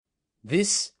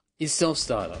This is Self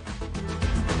Starter.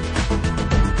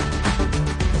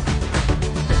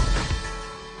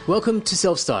 Welcome to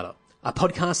Self Starter, a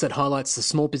podcast that highlights the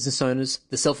small business owners,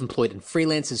 the self-employed and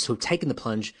freelancers who have taken the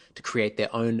plunge to create their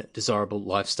own desirable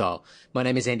lifestyle. My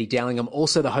name is Andy Dowling. I'm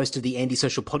also the host of the Andy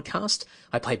Social Podcast.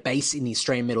 I play bass in the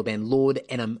Australian metal band Lord,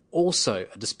 and I'm also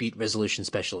a dispute resolution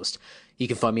specialist. You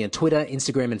can find me on Twitter,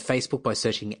 Instagram and Facebook by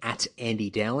searching at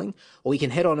Andy Dowling, or you can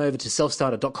head on over to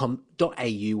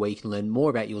selfstarter.com.au where you can learn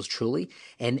more about yours truly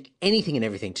and anything and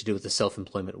everything to do with the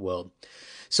self-employment world.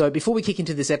 So before we kick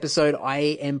into this episode,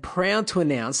 I am proud to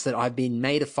announce that I've been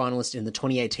made a finalist in the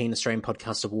 2018 Australian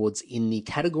Podcast Awards in the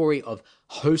category of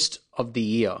Host of the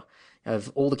Year.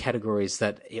 Of all the categories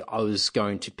that I was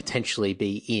going to potentially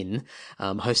be in,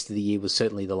 Host of the Year was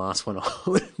certainly the last one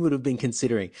I would have been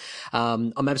considering.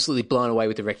 I'm absolutely blown away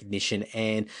with the recognition,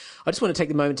 and I just want to take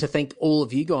the moment to thank all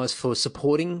of you guys for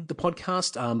supporting the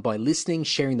podcast by listening,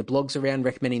 sharing the blogs around,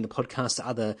 recommending the podcast to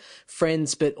other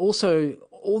friends, but also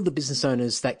all the business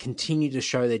owners that continue to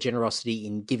show their generosity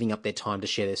in giving up their time to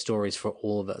share their stories for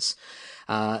all of us.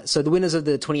 So the winners of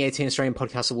the 2018 Australian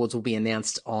Podcast Awards will be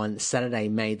announced on Saturday,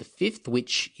 May the 5th,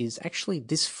 which is actually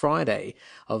this Friday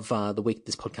of the week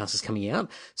this podcast is coming out.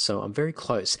 So I'm very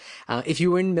close. If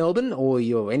you're in Melbourne or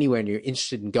you're anywhere and you're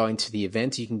interested in going to the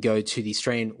event, you can go to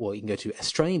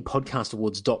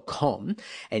AustralianPodcastAwards.com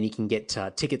and you can get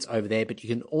tickets over there, but you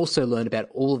can also learn about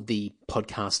all of the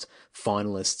podcast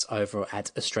finalists over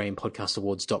at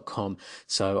AustralianPodcastAwards.com.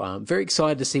 So I'm very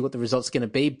excited to see what the results are going to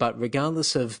be, but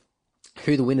regardless of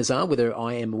who the winners are, whether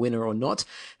I am a winner or not,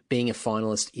 being a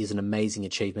finalist is an amazing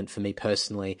achievement for me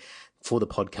personally, for the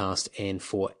podcast and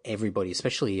for everybody,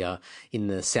 especially in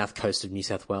the south coast of New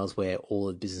South Wales where all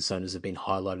the business owners have been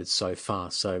highlighted so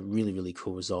far. So really, really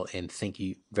cool result, and thank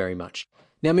you very much.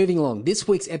 Now, moving along, this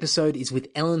week's episode is with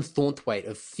Ellen Thornthwaite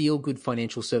of Feel Good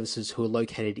Financial Services, who are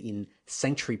located in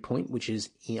Sanctuary Point, which is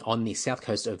on the south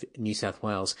coast of New South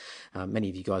Wales.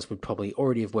 Many of you guys would probably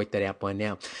already have worked that out by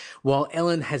now. While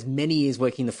Ellen has many years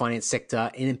working in the finance sector,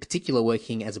 and in particular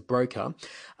working as a broker,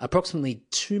 approximately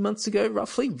 2 months ago,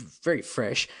 roughly, very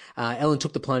fresh, Ellen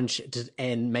took the plunge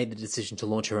and made the decision to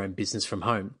launch her own business from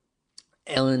home.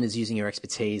 Ellen is using her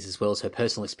expertise as well as her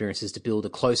personal experiences to build a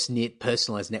close-knit,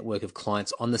 personalised network of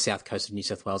clients on the south coast of New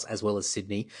South Wales as well as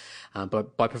Sydney,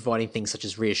 by providing things such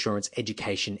as reassurance,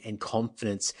 education and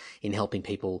confidence in helping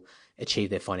people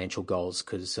achieve their financial goals,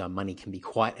 because money can be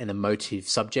quite an emotive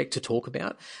subject to talk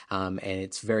about, and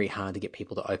it's very hard to get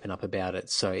people to open up about it.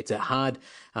 So it's a hard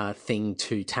thing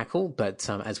to tackle, but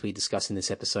as we discuss in this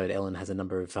episode, Ellen has a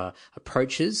number of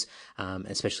approaches,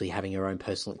 especially having her own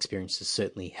personal experiences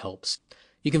certainly helps.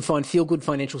 You can find Feel Good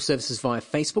Financial Services via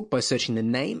Facebook by searching the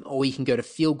name, or you can go to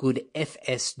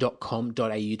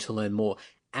feelgoodfs.com.au to learn more.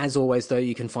 As always, though,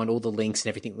 you can find all the links and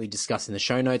everything we discuss in the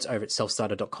show notes over at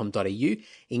selfstarter.com.au,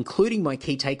 including my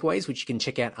key takeaways, which you can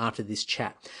check out after this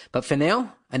chat. But for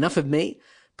now, enough of me.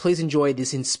 Please enjoy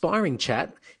this inspiring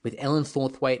chat with Ellen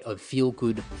Thornthwaite of Feel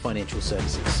Good Financial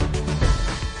Services.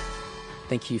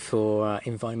 Thank you for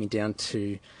inviting me down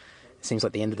to, it seems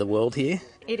like the end of the world here.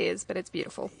 It is, but it's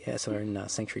beautiful. Yeah, so we're in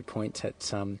Sanctuary Point at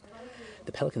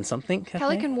the Pelican something cafe?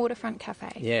 Pelican Waterfront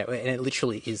Cafe. Yeah, and it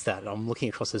literally is that. I'm looking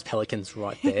across those pelicans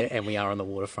right there, and we are on the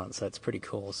waterfront, so it's pretty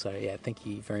cool. So, yeah, thank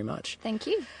you very much. Thank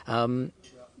you.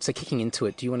 So kicking into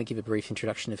it, do you want to give a brief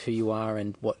introduction of who you are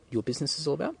and what your business is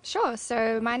all about? Sure.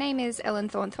 So my name is Ellen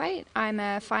Thornthwaite. I'm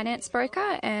a finance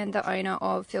broker and the owner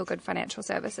of Feel Good Financial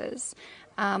Services.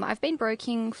 I've been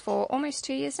broking for almost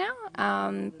 2 years now,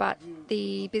 but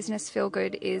the business Feel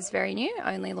Good is very new,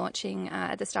 only launching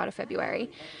at the start of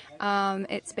February.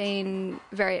 It's been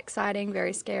very exciting,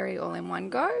 very scary all in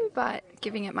one go, but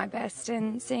giving it my best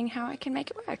and seeing how I can make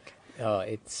it work. Oh,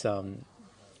 it's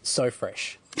so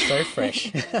fresh. So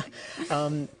fresh.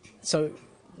 So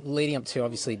leading up to,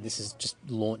 obviously, this is just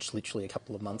launched literally a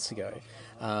couple of months ago.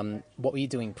 What were you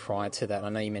doing prior to that? I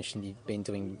know you mentioned you've been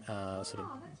doing sort of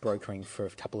brokering for a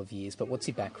couple of years, but what's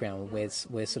your background? Where's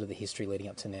sort of the history leading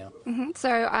up to now? Mm-hmm.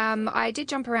 So I did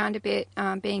jump around a bit,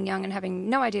 being young and having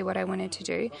no idea what I wanted to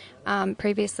do.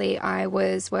 Previously, I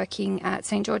was working at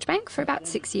St. George Bank for about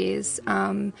 6 years.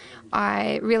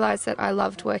 I realised that I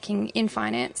loved working in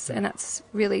finance, and that's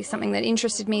really something that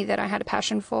interested me, that I had a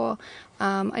passion for.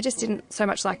 I just didn't so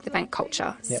much like the bank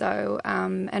culture. Yep. So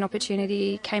an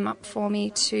opportunity came up for me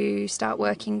to start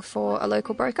working for a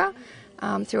local broker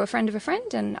through a friend of a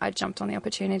friend, and I jumped on the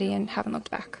opportunity and haven't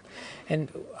looked back.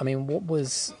 And, I mean, what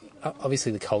was...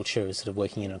 Obviously, the culture is sort of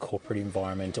working in a corporate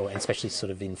environment, or especially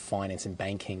sort of in finance and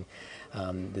banking.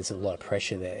 There's a lot of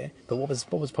pressure there. But what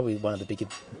was probably one of the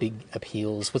big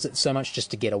appeals? Was it so much just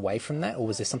to get away from that, or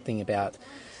was there something about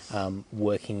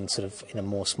working sort of in a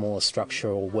more smaller structure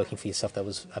or working for yourself that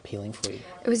was appealing for you?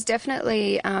 It was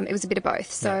definitely, it was a bit of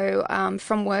both. So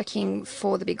from working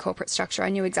for the big corporate structure, I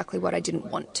knew exactly what I didn't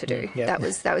want to do. Yeah. That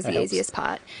was the easiest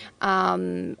part.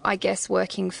 I guess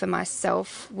working for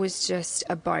myself was just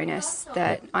a bonus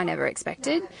that I never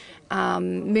expected.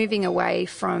 Moving away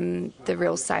from the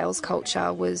real sales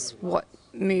culture was what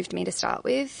moved me to start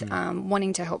with,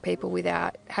 wanting to help people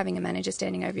without having a manager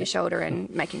standing over your shoulder and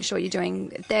making sure you're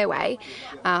doing it their way.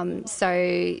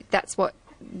 So that's what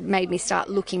made me start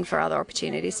looking for other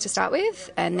opportunities to start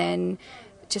with, and then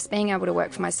just being able to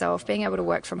work for myself, being able to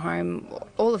work from home,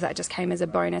 all of that just came as a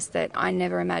bonus that I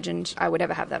never imagined I would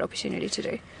ever have that opportunity to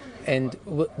do. And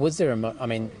was there I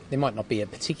mean, there might not be a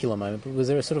particular moment, but was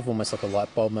there a sort of almost like a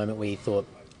light bulb moment where you thought,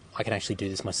 I can actually do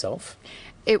this myself?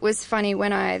 It was funny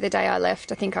the day I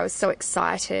left, I think I was so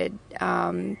excited,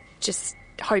 just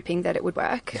hoping that it would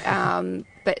work,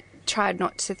 but tried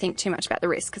not to think too much about the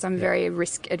risk because I'm a very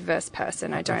risk-adverse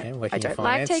person. I don't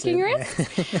like taking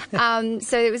risks.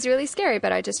 So it was really scary,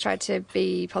 but I just tried to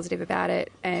be positive about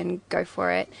it and go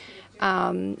for it.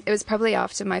 It was probably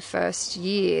after my first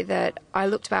year that I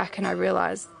looked back and I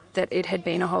realised that it had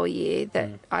been a whole year that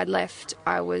I'd left.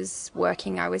 I was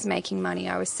working, I was making money,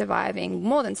 I was surviving,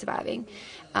 more than surviving.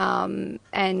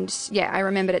 And yeah, I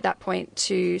remembered at that point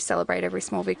to celebrate every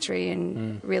small victory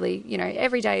and really,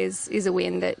 every day is a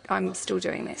win that I'm still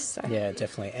doing this. So. Yeah,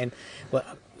 definitely. And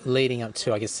leading up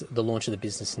to, I guess, the launch of the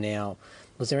business now,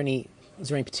 was there any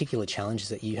particular challenges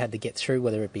that you had to get through,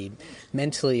 whether it be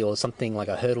mentally or something like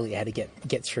a hurdle you had to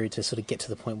get through to sort of get to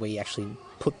the point where you actually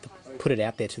put it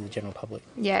out there to the general public?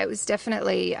 Yeah, it was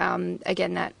definitely,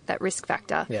 again, that risk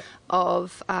factor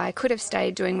of I could have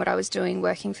stayed doing what I was doing,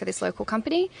 working for this local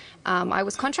company. I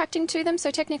was contracting to them,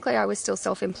 so technically I was still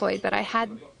self-employed, but I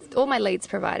had all my leads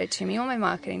provided to me, all my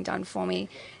marketing done for me.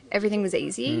 Everything was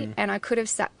easy, and I could have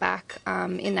sat back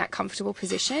in that comfortable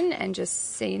position and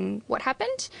just seen what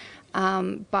happened.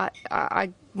 But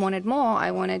I wanted more.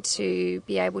 I wanted to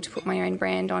be able to put my own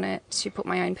brand on it, to put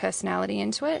my own personality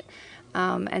into it.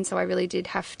 And so I really did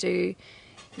have to,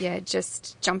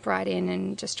 just jump right in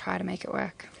and just try to make it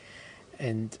work.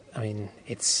 And I mean,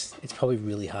 it's probably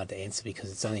really hard to answer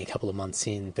because it's only a couple of months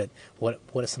in. But what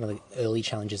are some of the early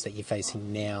challenges that you're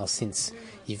facing now since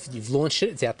you've launched it?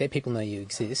 It's out there, people know you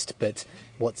exist. But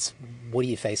what are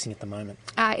you facing at the moment?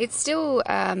 It's still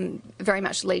very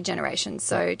much lead generation.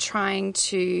 So trying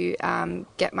to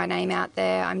get my name out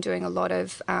there. I'm doing a lot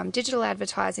of digital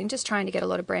advertising, just trying to get a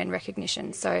lot of brand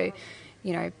recognition. So,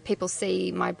 people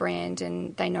see my brand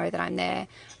and they know that I'm there.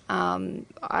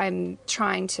 I'm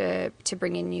trying to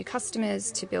bring in new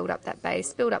customers, to build up that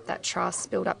base, build up that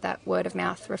trust, build up that word of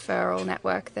mouth referral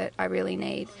network that I really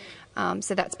need.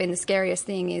 So that's been the scariest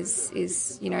thing is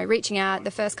reaching out. The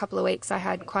first couple of weeks I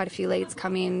had quite a few leads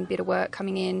come in, bit of work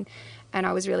coming in, and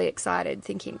I was really excited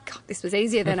thinking, God, this was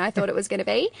easier than I thought it was going to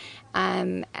be.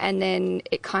 And then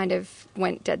it kind of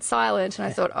went dead silent and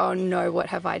I thought, oh no, what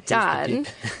have I done?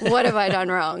 What have I done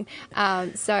wrong?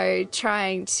 So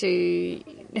trying to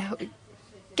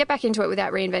get back into it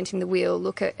without reinventing the wheel,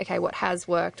 look at, okay, what has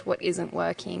worked, what isn't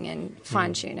working, and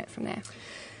fine-tune it from there.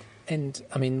 And,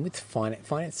 I mean, with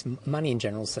finance, money in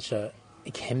general is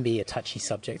it can be a touchy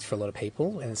subject for a lot of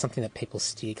people, and it's something that people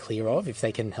steer clear of if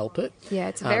they can help it. Yeah,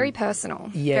 it's very personal,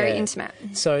 very intimate.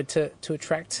 So to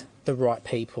attract the right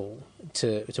people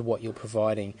to what you're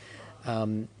providing,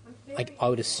 I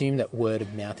would assume that word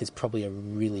of mouth is probably a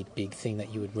really big thing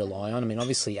that you would rely on. I mean,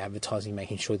 obviously advertising,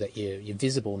 making sure that you're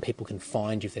visible and people can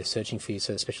find you if they're searching for you,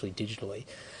 so especially digitally.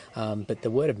 But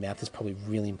the word of mouth is probably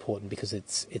really important because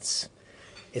it's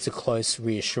a close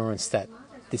reassurance that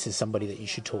this is somebody that you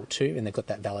should talk to and they've got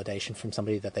that validation from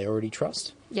somebody that they already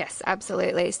trust. Yes,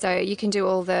 absolutely. So you can do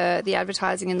all the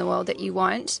advertising in the world that you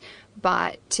want,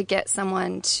 but to get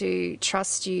someone to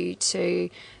trust you, to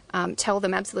tell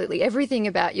them absolutely everything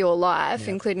about your life,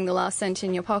 including the last cent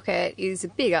in your pocket, is a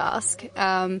big ask.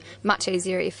 Much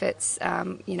easier if it's,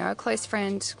 a close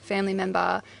friend, family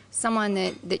member, someone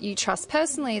that you trust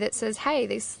personally that says, hey,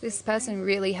 this person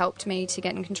really helped me to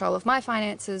get in control of my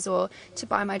finances or to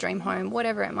buy my dream home,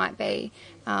 whatever it might be.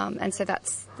 And so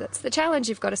that's the challenge.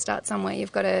 You've got to start somewhere.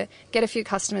 You've got to get a few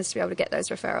customers to be able to get those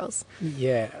referrals.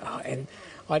 Yeah, and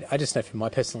I just know from my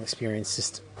personal experience,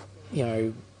 just,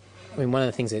 I mean, one of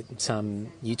the things that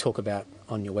you talk about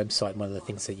on your website, one of the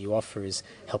things that you offer is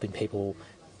helping people,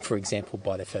 for example,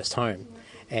 buy their first home.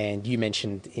 And you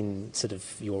mentioned in sort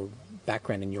of your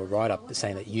background in your write-up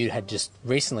saying that you had just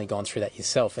recently gone through that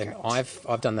yourself. And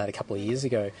I've done that a couple of years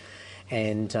ago.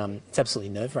 and it's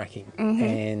absolutely nerve-wracking.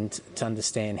 And to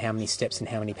understand how many steps and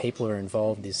how many people are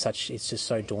involved it's just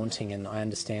so daunting. And I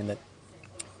understand that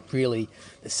really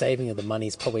the saving of the money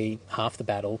is probably half the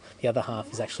battle. The other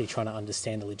half is actually trying to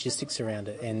understand the logistics around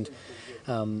it. And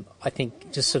I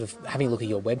think just sort of having a look at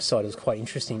your website is quite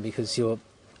interesting, because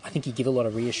I think you give a lot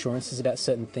of reassurances about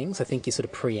certain things. I think you sort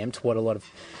of preempt what a lot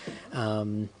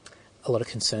of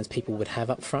concerns people would have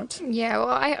up front. Yeah, well,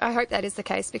 I hope that is the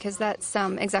case, because that's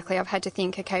exactly, I've had to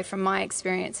think, okay, from my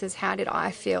experiences, how did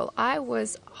I feel? I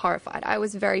was horrified. I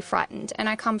was very frightened, and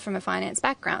I come from a finance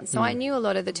background, so I knew a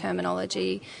lot of the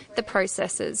terminology, the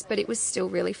processes, but it was still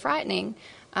really frightening.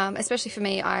 Especially for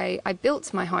me, I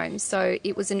built my home, so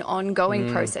it was an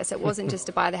ongoing process. It wasn't just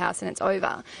to buy the house and it's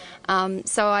over.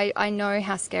 So I know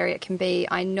how scary it can be.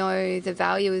 I know the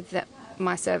value that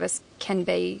my service can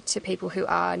be to people who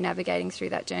are navigating through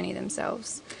that journey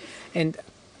themselves. And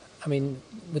I mean,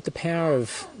 with the power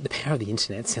of the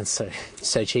internet, sounds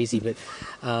so cheesy, but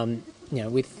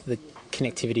with the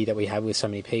connectivity that we have with so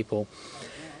many people,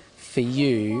 for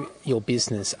you, your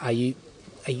business,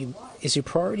 is your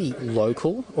priority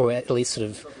local, or at least sort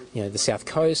of the South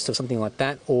Coast or something like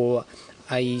that, or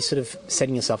are you sort of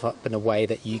setting yourself up in a way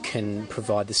that you can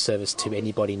provide this service to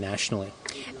anybody nationally?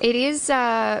 It is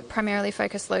primarily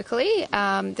focused locally.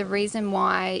 The reason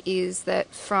why is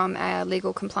that from a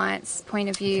legal compliance point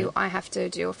of view, I have to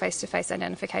do a face-to-face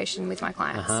identification with my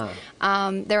clients.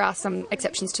 There are some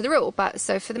exceptions to the rule, but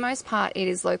so for the most part, it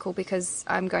is local, because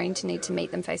I'm going to need to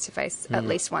meet them face-to-face at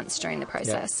least once during the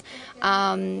process.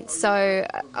 So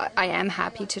I am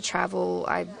happy to travel.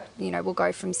 We'll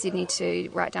go from Sydney to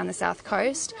right down the South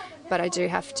Coast, but I do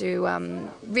have to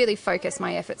really focus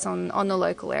my efforts on the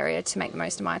local area to make the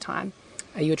most of my time.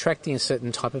 Are you attracting a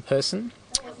certain type of person?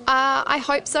 I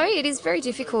hope so. It is very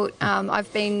difficult.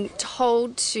 I've been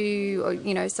told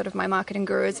to, sort of my marketing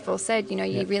gurus have all said,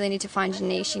 you really need to find your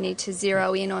niche. You need to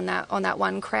zero in on that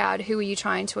one crowd. Who are you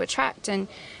trying to attract? And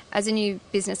as a new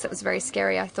business, that was very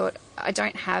scary. I thought, I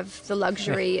don't have the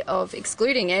luxury of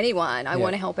excluding anyone. I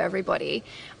want to help everybody.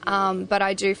 But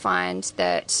I do find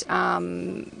that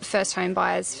first home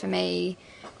buyers, for me,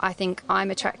 I think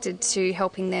I'm attracted to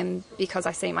helping them because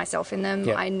I see myself in them.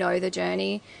 I know the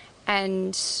journey,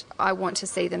 and I want to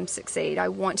see them succeed. I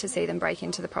want to see them break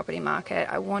into the property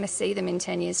market. I want to see them in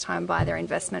 10 years' time buy their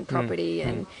investment property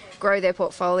and grow their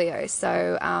portfolio.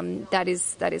 So that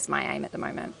is my aim at the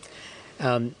moment.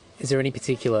 Is there any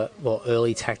particular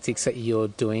early tactics that you're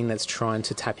doing that's trying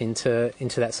to tap into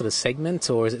that sort of segment,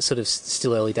 or is it sort of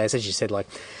still early days? As you said,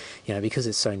 because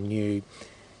it's so new,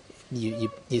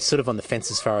 you're sort of on the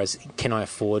fence as far as, can I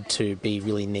afford to be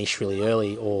really niche really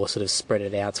early, or sort of spread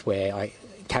it out where I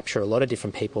capture a lot of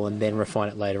different people and then refine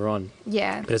it later on?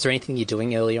 Yeah. But is there anything you're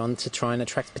doing early on to try and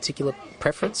attract particular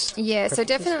preference? Yeah, so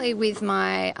definitely with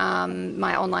my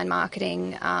my online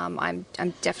marketing, I'm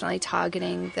definitely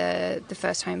targeting the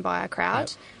first home buyer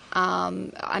crowd.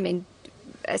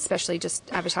 Especially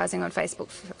just advertising on Facebook,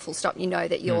 full stop. You know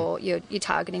that you're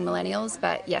targeting millennials,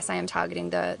 but yes, I am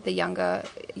targeting the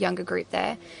younger group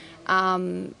there.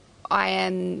 I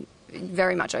am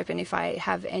very much open if I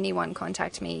have anyone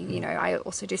contact me. I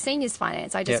also do seniors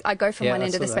finance. I go from one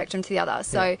end of the spectrum to the other.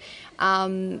 So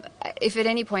if at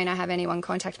any point I have anyone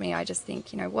contact me, I just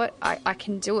think, I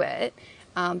can do it.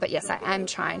 But yes, I am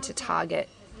trying to target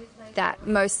that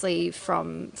mostly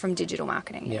from digital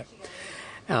marketing. Yeah.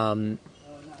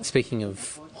 Speaking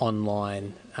of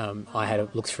online, I had a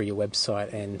look through your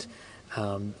website and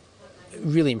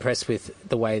really impressed with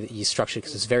the way that you structure it,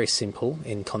 because it's very simple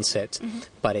in concept,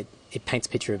 but it paints a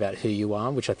picture about who you are,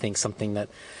 which I think is something that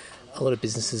a lot of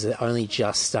businesses are only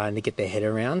just starting to get their head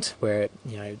around, where,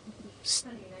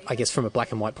 I guess from a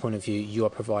black and white point of view, you are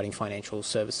providing financial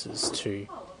services to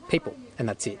people, and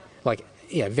that's it.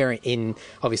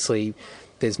 Obviously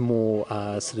there's more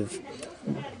sort of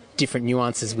different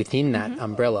nuances within that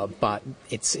umbrella, but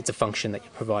it's a function that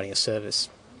you're providing a service.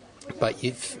 But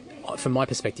from my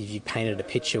perspective, you've painted a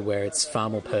picture where it's far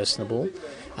more personable,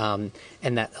 and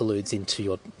that alludes into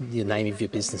your name of your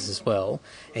business as well,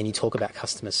 and you talk about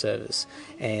customer service.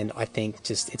 And I think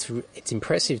just it's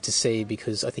impressive to see,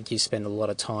 because I think you spend a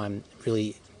lot of time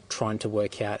really trying to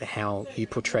work out how you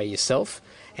portray yourself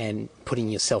and putting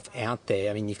yourself out there.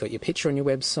 I mean, you've got your picture on your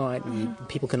website,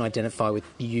 people can identify with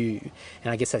you,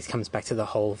 and I guess that comes back to the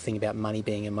whole thing about money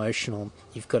being emotional.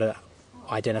 You've got to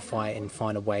identify and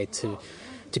find a way to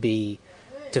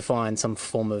find some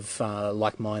form of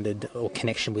like-minded or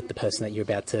connection with the person that you're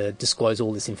about to disclose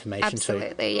all this information to.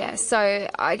 Absolutely, yeah. So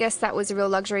I guess that was a real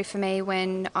luxury for me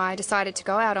when I decided to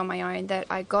go out on my own, that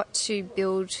I got to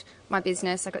build my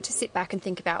business. I got to sit back and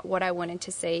think about what I wanted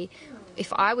to see,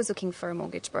 if I was looking for a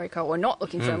mortgage broker or not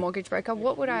looking for a mortgage broker,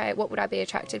 what would I be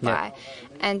attracted by?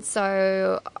 And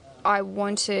so I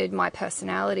wanted my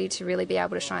personality to really be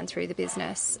able to shine through the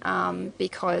business,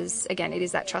 because, again, it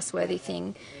is that trustworthy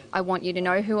thing. I want you to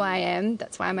know who I am.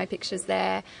 That's why my picture's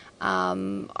there.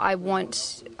 I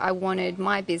wanted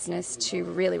my business to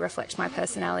really reflect my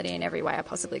personality in every way I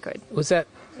possibly could. Was that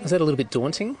a little bit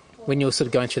daunting when you were sort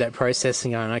of going through that process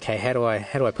and going, okay, how do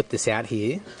I put this out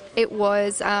here? It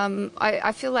was.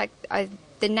 I feel like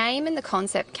the name and the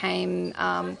concept came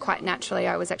quite naturally.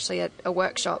 I was actually at a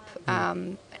workshop,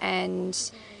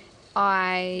 and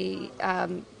I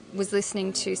was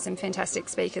listening to some fantastic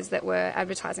speakers that were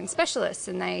advertising specialists,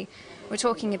 and they were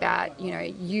talking about,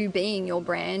 you being your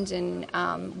brand and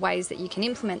ways that you can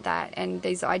implement that. And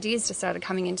these ideas just started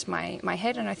coming into my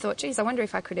head, and I thought, geez, I wonder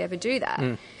if I could ever do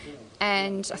that.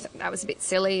 And I thought that was a bit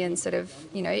silly and sort of,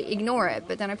 ignore it.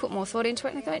 But then I put more thought into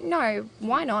it and I thought, no,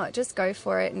 why not? Just go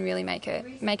for it and really make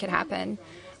it happen.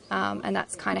 And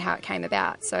that's kind of how it came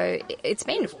about. So it's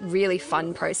been a really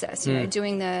fun process,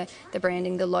 doing the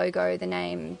branding, the logo, the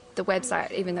name, the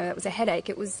website. Even though that was a headache,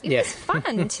 it was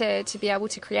fun to be able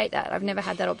to create that. I've never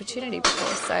had that opportunity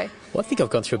before. So, well, I think I've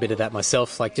gone through a bit of that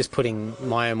myself, like just putting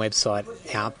my own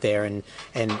website out there, and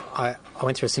I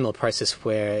went through a similar process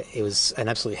where it was an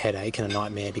absolute headache and a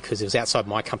nightmare because it was outside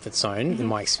my comfort zone and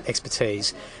my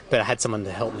expertise, but I had someone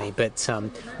to help me. But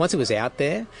once it was out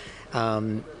there,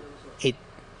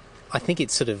 I think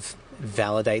it sort of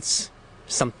validates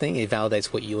something. It validates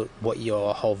what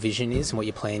your whole vision is and what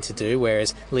you plan to do.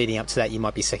 Whereas leading up to that, you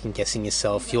might be second guessing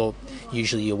yourself. You're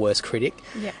usually your worst critic.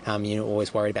 Yeah. You're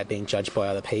always worried about being judged by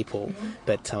other people.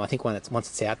 But I think once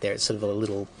it's out there, it's sort of a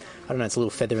little, it's a little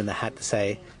feather in the hat to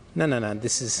say, no,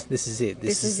 this is it.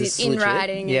 This is in legit.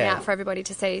 writing and out for everybody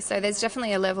to see. So there's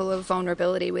definitely a level of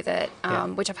vulnerability with it,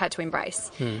 which I've had to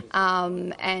embrace.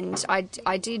 And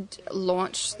I did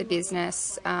launch the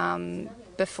business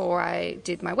before I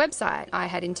did my website. I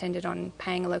had intended on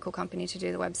paying a local company to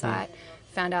do the website.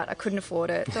 Found out I couldn't afford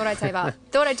it. Thought I'd save up.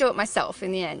 Thought I'd do it myself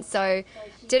in the end. So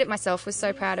did it myself. Was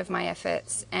so proud of my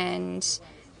efforts, and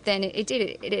then it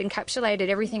encapsulated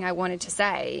everything I wanted to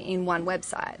say in one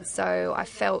website. So I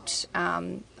felt,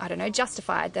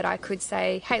 justified that I could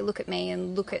say, hey, look at me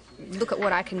and look at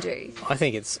what I can do. I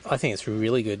think it's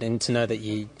really good, and to know that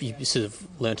you sort of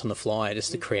learnt on the fly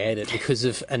just to create it because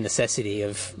of a necessity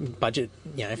of budget,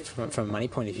 from a money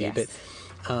point of view. Yes.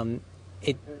 But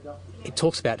it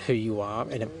talks about who you are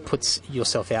and it puts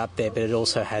yourself out there, but it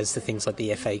also has the things like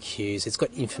the FAQs. It's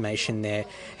got information there,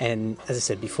 and as I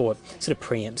said before, it sort of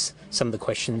preempts some of the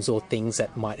questions or things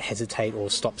that might hesitate or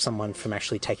stop someone from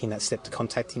actually taking that step to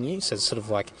contacting you. So it's sort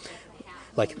of like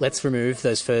let's remove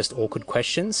those first awkward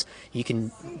questions. You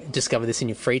can discover this in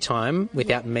your free time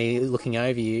without me looking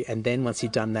over you, and then once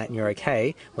you've done that and you're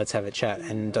okay, let's have a chat.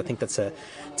 And I think it's a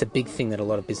big thing that a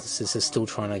lot of businesses are still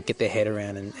trying to get their head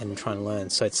around and trying to learn.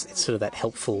 So it's sort of that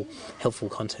helpful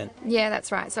content. Yeah,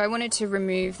 that's right. So I wanted to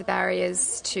remove the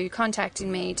barriers to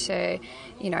contacting me to,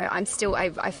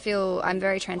 I feel I'm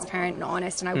very transparent and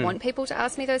honest, and I want people to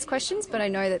ask me those questions, but I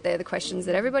know that they're the questions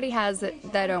that everybody has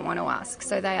that they don't want to ask.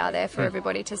 So they are there for everybody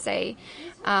to see.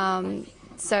 I'm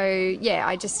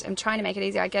trying to make it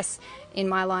easy. I guess in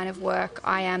my line of work,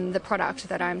 I am the product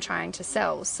that I'm trying to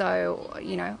sell. So,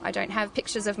 I don't have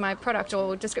pictures of my product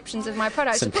or descriptions of my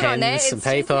product some to put pens, on there. Some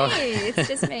paper. It's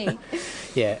just me.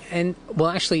 Yeah, and well,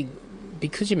 actually,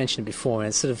 because you mentioned it before, and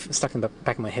it's sort of stuck in the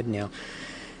back of my head now,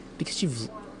 because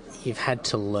you've had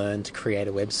to learn to create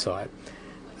a website.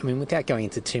 I mean, without going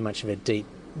into too much of a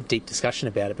deep discussion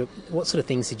about it, but what sort of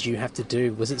things did you have to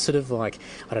do? Was it sort of like,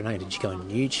 I don't know, did you go on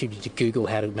YouTube? Did you Google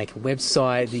how to make a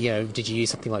website? Did you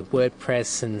use something like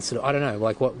WordPress and sort of, I don't know,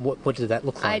 like what did that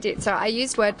look like? I did. So I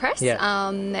used WordPress.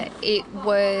 Yeah. It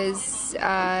was,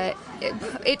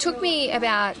 it took me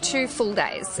about 2 full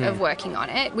days of working on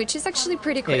it, which is actually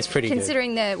pretty quick. It's pretty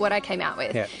considering what I came out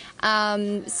with. Yeah.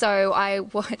 So I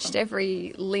watched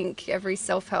every link, every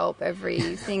self-help,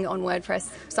 everything on WordPress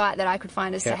site that I could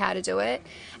find as to how to do it.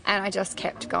 And I just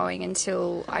kept going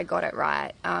until I got it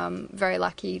right. Very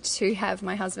lucky to have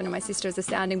my husband and my sister as a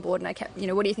sounding board, and I kept,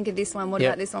 what do you think of this one? What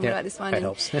about this one? What about this one? That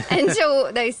helps.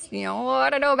 Until they, I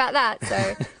don't know about that.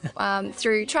 So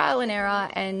through trial and error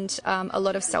and a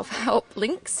lot of self-help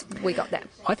links, we got there.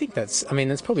 I think that's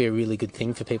probably a really good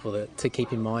thing for people to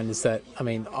keep in mind is that,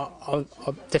 I'm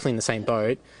definitely in the same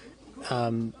boat.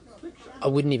 I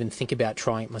wouldn't even think about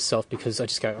trying it myself because I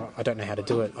just go, I don't know how to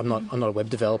do it. I'm not a web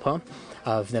developer.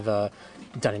 I've never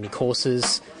done any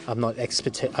courses. I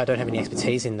don't have any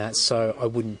expertise in that, so I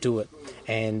wouldn't do it.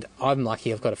 And I'm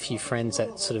lucky. I've got a few friends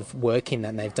that sort of work in that,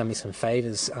 and they've done me some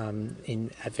favours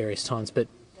at various times. But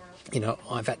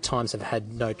I've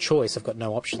had no choice. I've got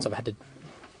no options. I've had to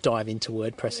dive into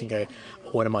WordPress and go,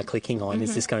 what am I clicking on?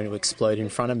 Is this going to explode in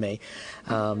front of me?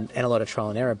 And a lot of trial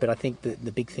and error. But I think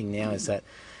the big thing now is that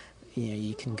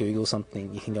you can Google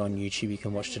something, you can go on YouTube, you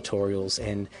can watch tutorials,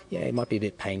 and it might be a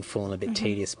bit painful and a bit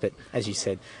tedious, but as you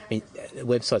said, the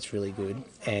website's really good,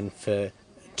 and for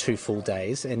 2 full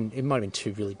days, and it might have been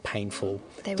 2 really painful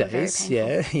days.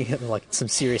 Very painful. Yeah, like some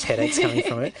serious headaches coming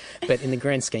from it. But in the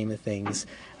grand scheme of things,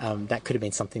 that could have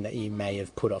been something that you may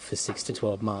have put off for 6 to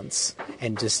 12 months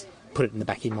and just put it in the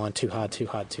back of your mind, too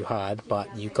hard,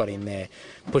 but you got in there,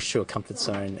 pushed through a comfort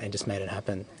zone and just made it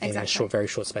happen in a very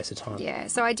short space of time. Yeah,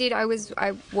 so I did. I was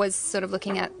sort of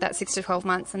looking at that 6 to 12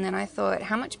 months, and then I thought,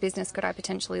 how much business could I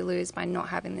potentially lose by not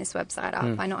having this website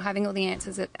up, by not having all the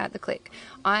answers at the click?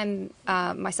 I'm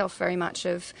myself very much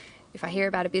of, if I hear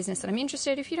about a business that I'm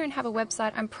interested, if you don't have a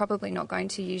website, I'm probably not going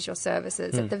to use your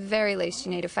services. At the very least,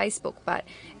 you need a Facebook, but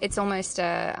it's almost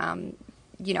a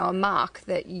mark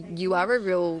that you are a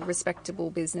real respectable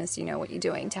business, you know what you're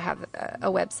doing, to have a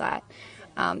website.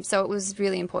 So it was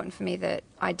really important for me that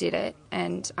I did it,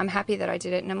 and I'm happy that I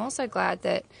did it, and I'm also glad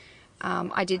that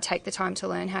I did take the time to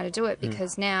learn how to do it,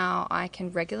 because now I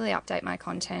can regularly update my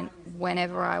content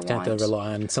whenever I want. Don't have to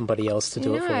rely on somebody else to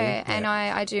do it for you. And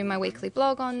I do my weekly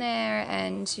blog on there,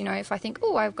 and if I think,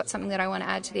 I've got something that I want to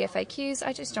add to the FAQs,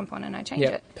 I just jump on and I change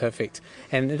it. Perfect.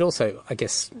 And it also, I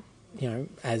guess,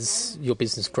 as your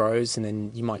business grows, and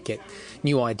then you might get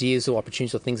new ideas or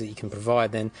opportunities or things that you can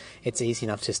provide, then it's easy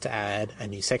enough just to add a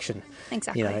new section.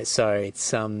 Exactly. So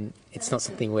it's not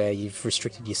something where you've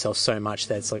restricted yourself so much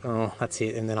that it's like, oh, that's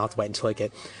it, and then I have to wait until I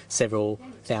get several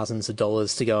thousands of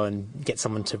dollars to go and get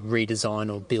someone to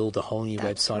redesign or build a whole new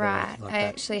website. Right. Or anything like I that.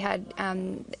 actually had,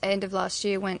 end of last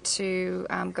year, went to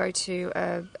go to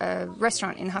a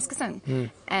restaurant in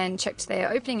Huskisson and checked their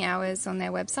opening hours on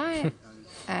their website.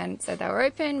 And said they were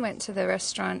open, went to the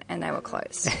restaurant, and they were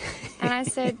closed. And I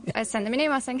sent them an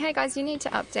email saying, hey guys, you need to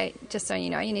update, just so you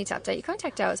know, you need to update your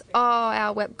contact hours. Oh,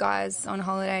 our web guy's on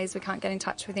holidays, we can't get in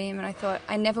touch with him. And I thought,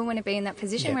 I never want to be in that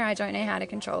position where I don't know how to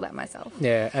control that myself.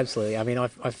 Yeah, absolutely. I mean,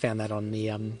 I've found that on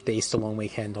the Easter long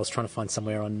weekend. I was trying to find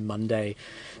somewhere on Monday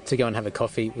to go and have a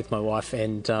coffee with my wife,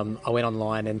 and I went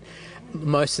online, and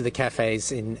most of the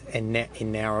cafes in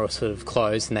Nowra are sort of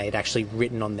closed, and they had actually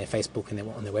written on their Facebook and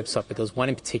on their website, but there was one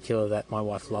in particular that my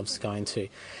wife loves going to,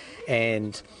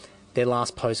 and their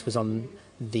last post was on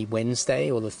the Wednesday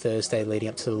or the Thursday leading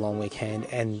up to the long weekend,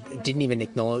 and didn't even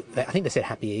acknowledge, I think they said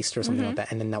Happy Easter or something like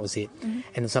that, and then that was it. And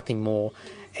there's nothing more,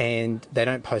 and they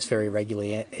don't post very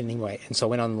regularly anyway. And so I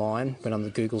went online, went on the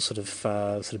Google sort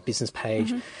of business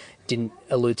page, didn't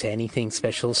allude to anything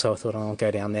special, so I thought, I'll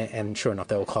go down there, and sure enough,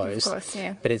 they were closed. Of course,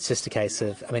 yeah. But it's just a case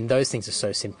of, I mean, those things are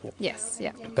so simple. Yes,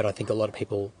 yeah. But I think a lot of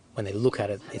people, when they look at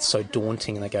it, it's so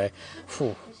daunting, and they go,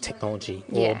 technology,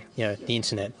 or the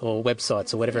internet, or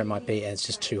websites, or whatever it might be, and it's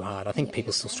just too hard. I think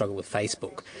people still struggle with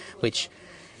Facebook, which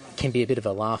can be a bit of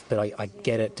a laugh, but I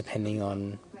get it depending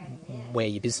on where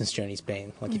your business journey's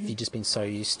been. Like if you've just been so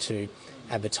used to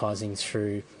advertising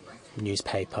through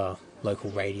newspaper,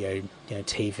 local radio,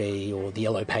 TV, or the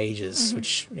Yellow Pages,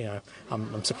 which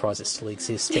I'm surprised it still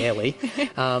exists barely.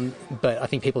 But I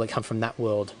think people that come from that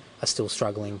world are still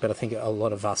struggling. But I think a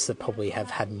lot of us that probably have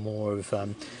had more of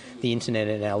the internet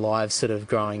in our lives, sort of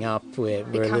growing up, we're a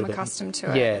little bit accustomed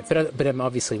to it. Yeah, but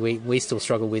obviously we still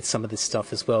struggle with some of this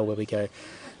stuff as well, where we go,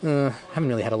 haven't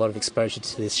really had a lot of exposure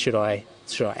to this. Should I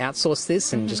outsource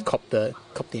this and just cop the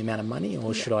amount of money,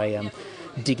 or should I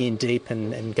dig in deep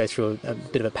and go through a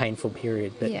bit of a painful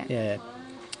period? But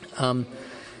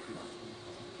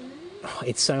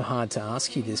it's so hard to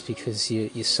ask you this because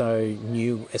you're so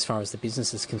new as far as the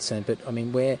business is concerned. But I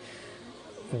mean,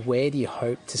 where do you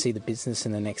hope to see the business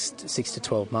in the next 6 to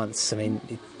 12 months? I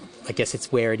mean, I guess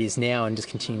it's where it is now and just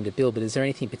continuing to build. But is there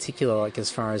anything particular, like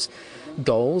as far as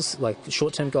goals, like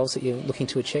short-term goals that you're looking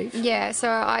to achieve? Yeah, so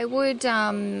I would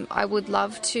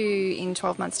love to, in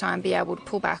 12 months' time, be able to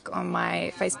pull back on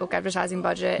my Facebook advertising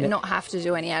budget and not have to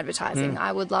do any advertising.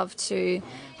 I would love to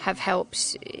have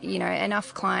helped,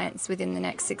 enough clients within the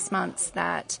next 6 months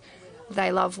that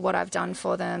they love what I've done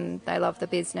for them. They love the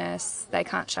business. They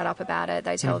can't shut up about it.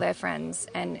 They tell their friends,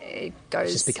 and it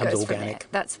just becomes organic.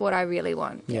 That's what I really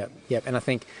want. Yeah. And I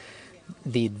think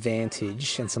the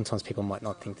advantage, and sometimes people might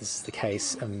not think this is the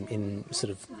case, in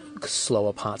sort of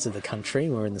slower parts of the country,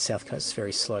 we're in the South Coast, it's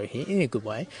very slow here in a good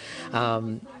way,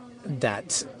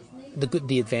 that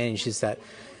the advantage is that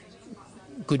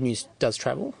good news does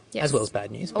travel, Yes. as well as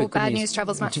bad news. All bad news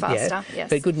travels much faster, yes.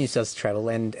 But good news does travel,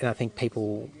 and I think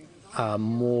people are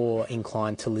more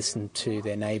inclined to listen to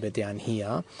their neighbour down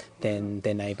here than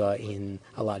their neighbour in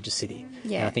a larger city.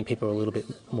 Yeah. And I think people are a little bit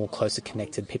more closer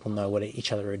connected. People know what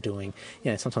each other are doing.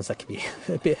 Sometimes that can be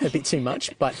a bit too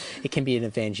much, but it can be an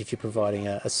advantage if you're providing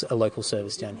a local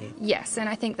service down here. Yes, and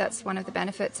I think that's one of the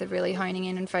benefits of really honing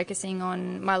in and focusing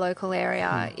on my local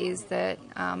area is that,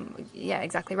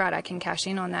 exactly right. I can cash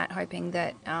in on that, hoping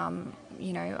that,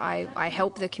 I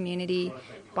help the community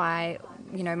by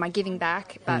my giving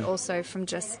back, but also from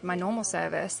just my normal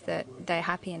service, that they're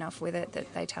happy enough with it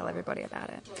that they tell everybody about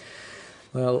it.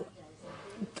 Well,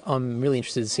 I'm really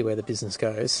interested to see where the business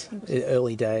goes.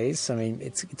 Early days. I mean,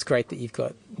 it's great that you've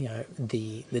got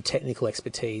the technical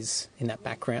expertise in that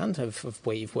background of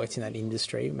where you've worked in that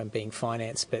industry and being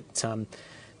finance, but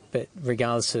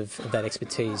regardless of that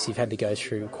expertise, you've had to go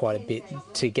through quite a bit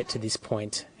to get to this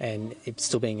point, and it's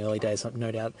still being early days, no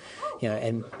doubt.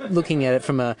 And looking at it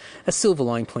from a silver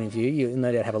lining point of view, you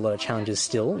no doubt have a lot of challenges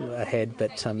still ahead,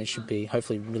 but it should be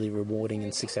hopefully really rewarding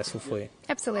and successful for you.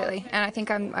 Absolutely, and I think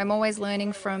I'm always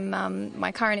learning from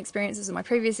my current experiences and my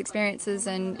previous experiences,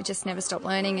 and just never stop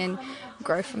learning and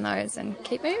grow from those and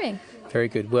keep moving. Very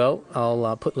good. Well,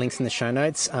 I'll put links in the show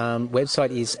notes.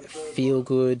 Website is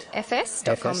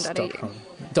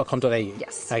feelgoodfs.com.au.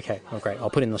 Yes. Okay, well, great. I'll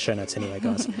put it in the show notes anyway,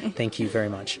 guys. Thank you very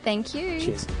much. Thank you.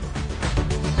 Cheers.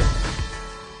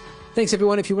 Thanks,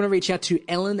 everyone. If you want to reach out to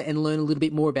Ellen and learn a little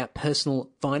bit more about personal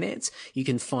finance, you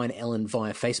can find Ellen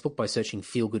via Facebook by searching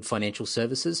Feel Good Financial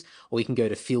Services, or you can go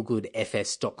to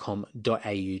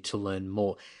feelgoodfs.com.au to learn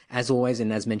more. As always,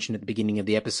 and as mentioned at the beginning of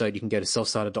the episode, you can go to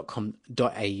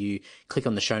selfstarter.com.au, click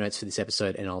on the show notes for this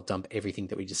episode, and I'll dump everything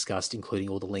that we discussed, including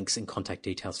all the links and contact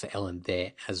details for Ellen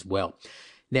there as well.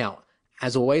 Now,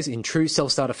 as always, in true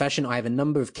self-starter fashion, I have a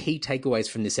number of key takeaways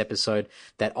from this episode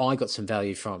that I got some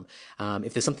value from.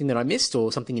 If there's something that I missed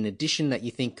or something in addition that you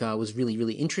think was really,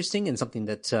 really interesting and something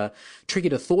that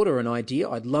triggered a thought or an idea,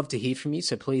 I'd love to hear from you.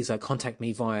 So please contact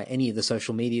me via any of the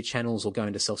social media channels or go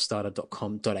into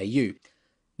selfstarter.com.au.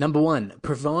 Number one,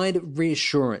 provide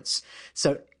reassurance.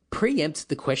 So preempt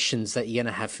the questions that you're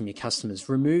going to have from your customers.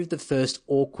 Remove the first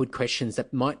awkward questions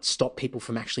that might stop people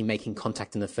from actually making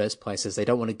contact in the first place, as they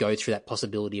don't want to go through that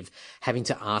possibility of having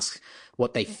to ask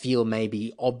what they feel may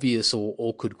be obvious or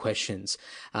awkward questions.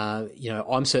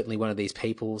 I'm certainly one of these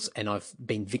people, and I've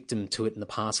been victim to it in the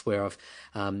past where I've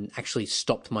actually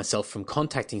stopped myself from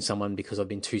contacting someone because I've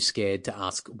been too scared to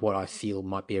ask what I feel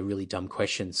might be a really dumb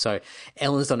question. So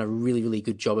Ellen's done a really, really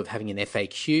good job of having an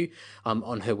FAQ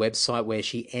on her website where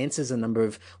she answers a number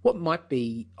of what might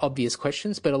be obvious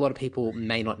questions, but a lot of people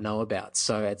may not know about.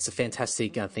 So it's a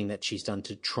fantastic thing that she's done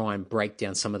to try and break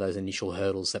down some of those initial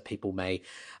hurdles that people may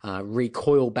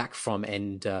recoil back from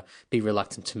and be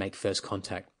reluctant to make first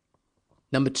contact.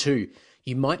 Number two,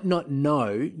 you might not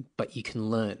know, but you can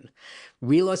learn.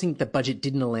 Realizing that the budget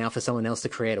didn't allow for someone else to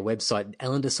create a website,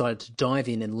 Ellen decided to dive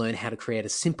in and learn how to create a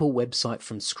simple website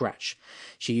from scratch.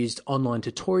 She used online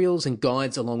tutorials and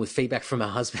guides along with feedback from her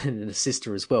husband and her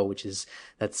sister as well,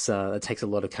 that takes a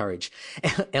lot of courage.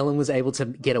 Ellen was able to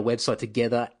get a website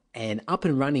together and up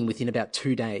and running within about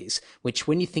 2 days, which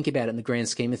when you think about it in the grand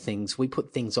scheme of things, we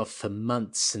put things off for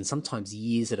months and sometimes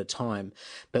years at a time.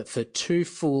 But for 2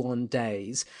 full-on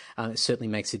days, it certainly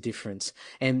makes a difference.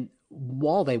 And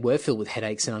while they were filled with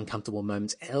headaches and uncomfortable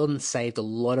moments, Ellen saved a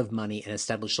lot of money and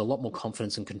established a lot more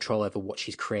confidence and control over what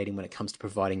she's creating when it comes to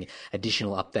providing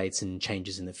additional updates and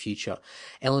changes in the future.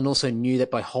 Ellen also knew that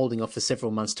by holding off for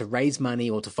several months to raise money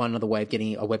or to find another way of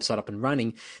getting a website up and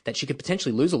running, that she could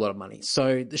potentially lose a lot of money.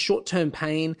 So the short-term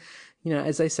pain,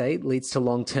 as they say, leads to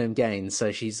long-term gains.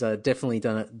 So she's definitely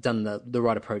done the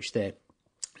right approach there.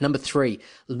 Number 3,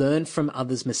 learn from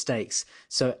others' mistakes.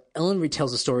 So Ellen retells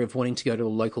the story of wanting to go to a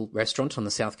local restaurant on the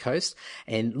South Coast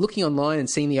and looking online and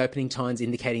seeing the opening times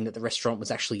indicating that the restaurant was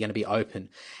actually going to be open.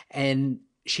 And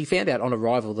she found out on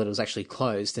arrival that it was actually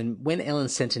closed. And when Ellen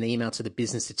sent an email to the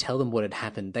business to tell them what had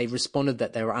happened, they responded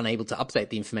that they were unable to update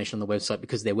the information on the website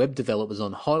because their web developer was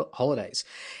on holidays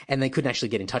and they couldn't actually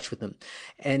get in touch with them.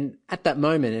 And at that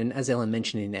moment, and as Ellen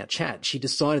mentioned in our chat, she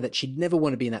decided that she'd never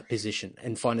want to be in that position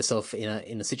and find herself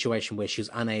in a situation where she was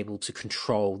unable to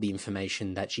control the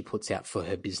information that she puts out for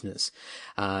her business.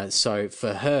 So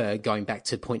for her, going back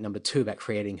to point number 2 about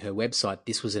creating her website,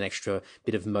 this was an extra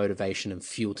bit of motivation and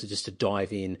fuel to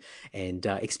dive in and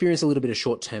experience a little bit of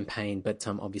short-term pain, but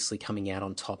obviously coming out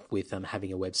on top with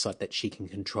having a website that she can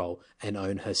control and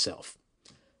own herself.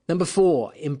 Number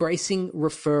 4, embracing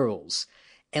referrals.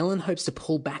 Ellen hopes to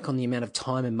pull back on the amount of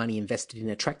time and money invested in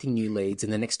attracting new leads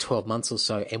in the next 12 months or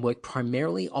so and work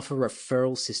primarily off a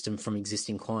referral system from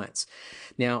existing clients.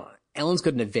 Now, Ellen's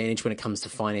got an advantage when it comes to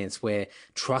finance, where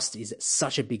trust is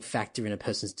such a big factor in a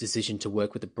person's decision to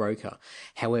work with a broker.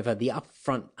 However, the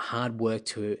upfront hard work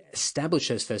to establish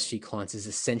those first few clients is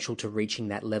essential to reaching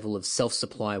that level of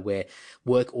self-supply where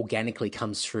work organically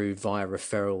comes through via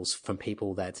referrals from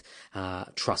people that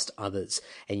trust others,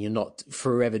 and you're not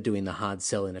forever doing the hard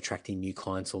sell and attracting new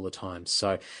clients all the time.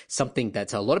 So something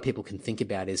that a lot of people can think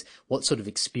about is, what sort of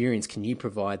experience can you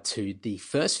provide to the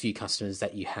first few customers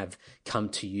that you have come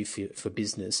to you for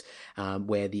business,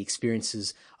 where the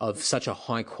experiences of such a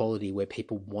high quality where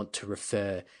people want to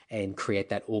refer and create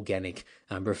that organic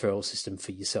referral system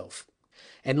for yourself.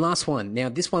 And last one. Now,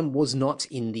 this one was not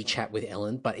in the chat with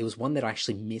Ellen, but it was one that I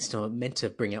actually missed and I meant to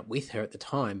bring up with her at the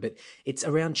time, but it's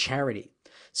around charity.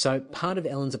 So part of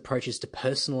Ellen's approach is to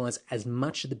personalize as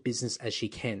much of the business as she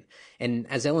can. And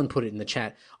as Ellen put it in the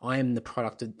chat, I am the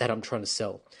product that I'm trying to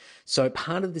sell. So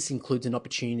part of this includes an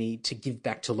opportunity to give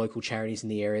back to local charities in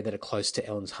the area that are close to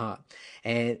Ellen's heart.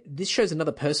 And this shows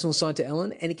another personal side to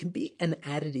Ellen, and it can be an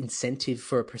added incentive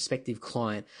for a prospective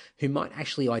client who might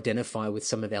actually identify with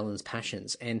some of Ellen's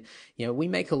passions. And, you know, we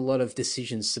make a lot of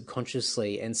decisions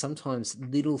subconsciously, and sometimes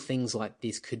little things like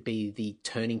this could be the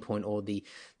turning point or the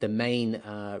main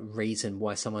reason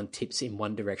why someone tips in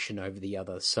one direction over the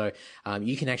other. So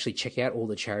you can actually check out all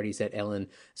the charities that Ellen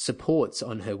supports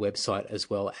on her website as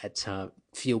well at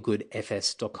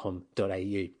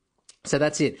feelgoodfs.com.au. So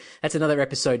that's it. That's another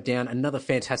episode down, another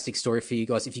fantastic story for you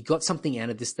guys. If you got something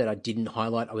out of this that I didn't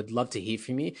highlight, I would love to hear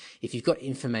from you. If you've got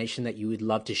information that you would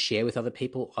love to share with other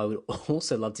people, I would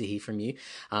also love to hear from you.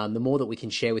 The more that we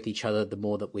can share with each other, the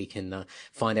more that we can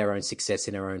find our own success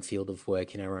in our own field of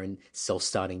work, in our own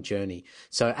self-starting journey.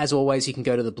 So as always, you can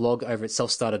go to the blog over at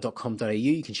selfstarter.com.au.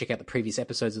 You can check out the previous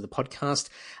episodes of the podcast.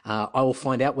 I will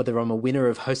find out whether I'm a winner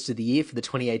of Host of the Year for the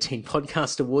 2018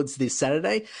 Podcast Awards this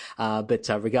Saturday. But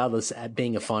regardless,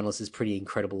 being a finalist is pretty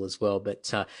incredible as well.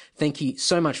 But thank you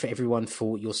so much for everyone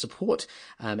for your support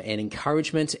and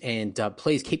encouragement. And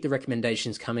please keep the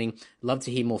recommendations coming. Love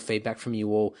to hear more feedback from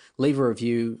you all. Leave a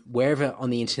review wherever on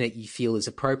the internet you feel is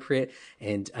appropriate.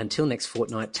 And until next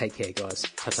fortnight, take care, guys.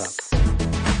 Ta-ta.